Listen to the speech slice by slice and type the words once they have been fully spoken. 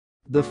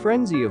The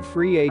frenzy of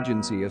free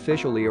agency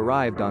officially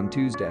arrived on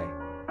Tuesday.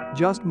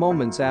 Just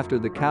moments after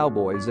the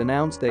Cowboys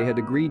announced they had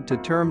agreed to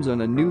terms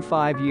on a new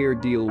 5-year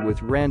deal with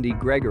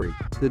Gregory,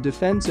 the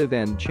defensive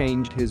end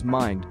changed his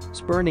mind,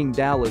 spurning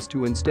Dallas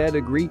to instead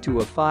agree to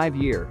a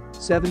 5-year,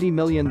 $70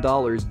 million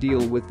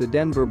deal with the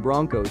Denver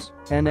Broncos,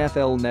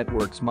 NFL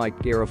Network's Mike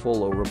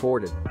Garafolo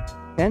reported.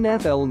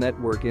 NFL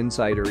Network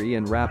insider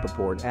Ian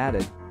Rappaport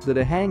added that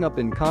a hang-up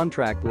in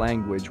contract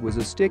language was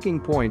a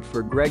sticking point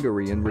for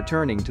Gregory in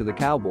returning to the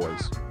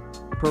Cowboys.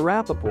 Per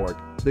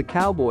Rappaport, the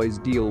Cowboys'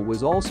 deal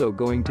was also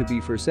going to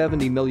be for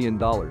 $70 million.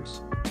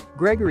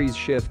 Gregory's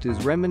shift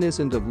is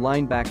reminiscent of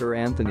linebacker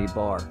Anthony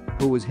Barr,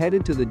 who was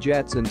headed to the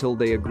Jets until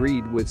they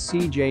agreed with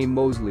C.J.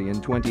 Mosley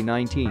in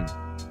 2019.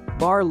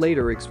 Barr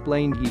later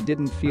explained he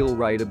didn't feel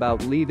right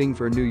about leaving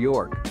for New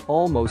York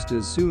almost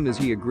as soon as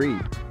he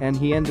agreed, and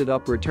he ended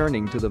up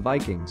returning to the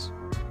Vikings.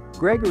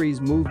 Gregory's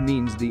move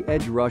means the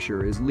edge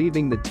rusher is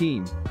leaving the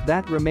team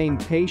that remained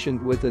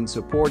patient with and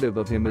supportive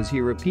of him as he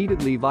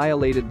repeatedly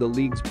violated the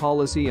league's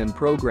policy and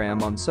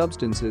program on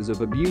substances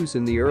of abuse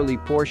in the early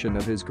portion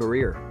of his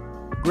career.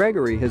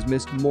 Gregory has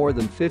missed more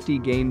than 50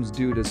 games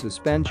due to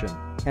suspension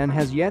and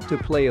has yet to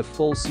play a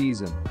full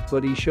season,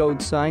 but he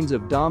showed signs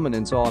of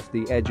dominance off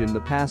the edge in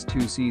the past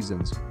 2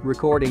 seasons,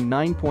 recording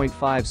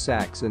 9.5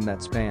 sacks in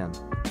that span.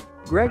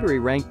 Gregory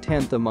ranked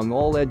 10th among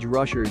all edge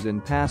rushers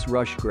in pass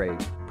rush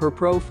grade, per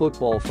Pro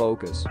Football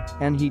Focus,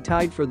 and he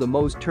tied for the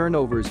most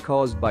turnovers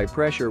caused by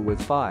pressure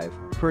with 5,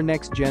 per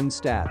Next Gen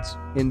Stats,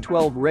 in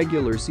 12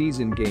 regular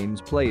season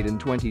games played in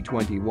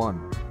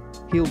 2021.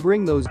 He'll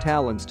bring those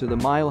talents to the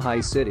Mile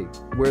High City,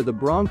 where the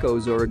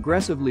Broncos are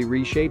aggressively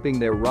reshaping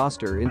their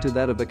roster into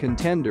that of a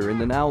contender in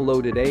the now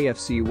loaded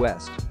AFC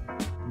West.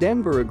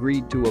 Denver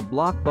agreed to a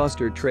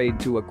blockbuster trade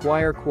to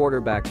acquire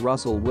quarterback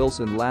Russell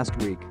Wilson last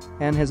week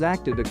and has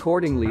acted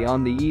accordingly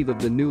on the eve of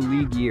the new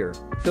league year,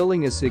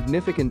 filling a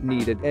significant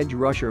need at edge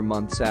rusher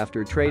months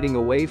after trading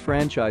away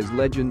franchise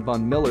legend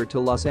Von Miller to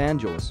Los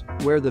Angeles,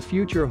 where the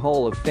future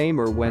Hall of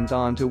Famer went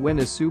on to win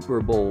a Super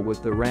Bowl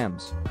with the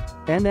Rams.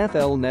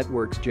 NFL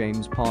Network's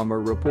James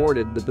Palmer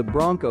reported that the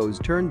Broncos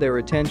turned their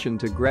attention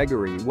to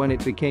Gregory when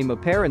it became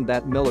apparent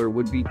that Miller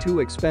would be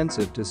too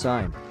expensive to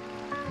sign.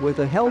 With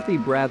a healthy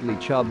Bradley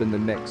Chubb in the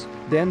mix,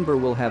 Denver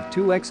will have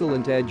 2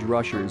 excellent edge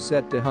rushers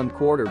set to hunt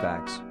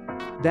quarterbacks.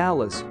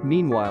 Dallas,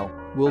 meanwhile,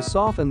 will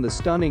soften the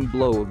stunning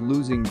blow of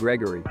losing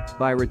Gregory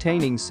by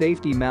retaining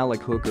safety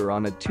Malik Hooker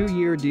on a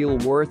 2-year deal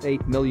worth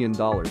 $8 million,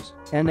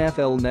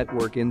 NFL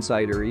Network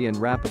insider Ian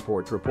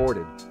Rappaport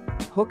reported.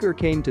 Hooker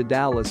came to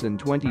Dallas in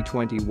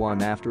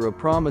 2021 after a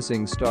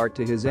promising start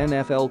to his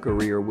NFL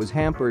career was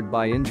hampered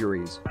by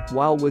injuries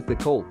while with the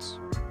Colts.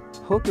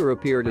 Hooker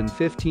appeared in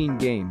 15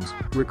 games,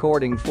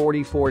 recording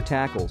 44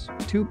 tackles,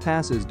 2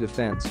 passes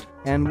defensed,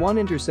 and 1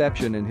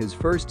 interception in his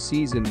first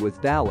season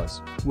with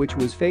Dallas, which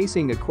was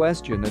facing a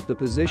question at the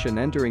position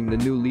entering the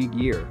new league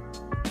year.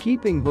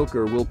 Keeping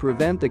Hooker will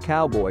prevent the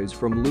Cowboys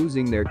from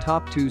losing their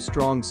top 2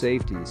 strong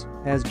safeties,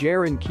 as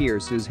Jaron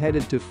Kearse is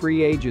headed to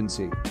free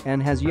agency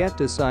and has yet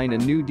to sign a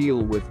new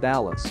deal with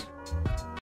Dallas.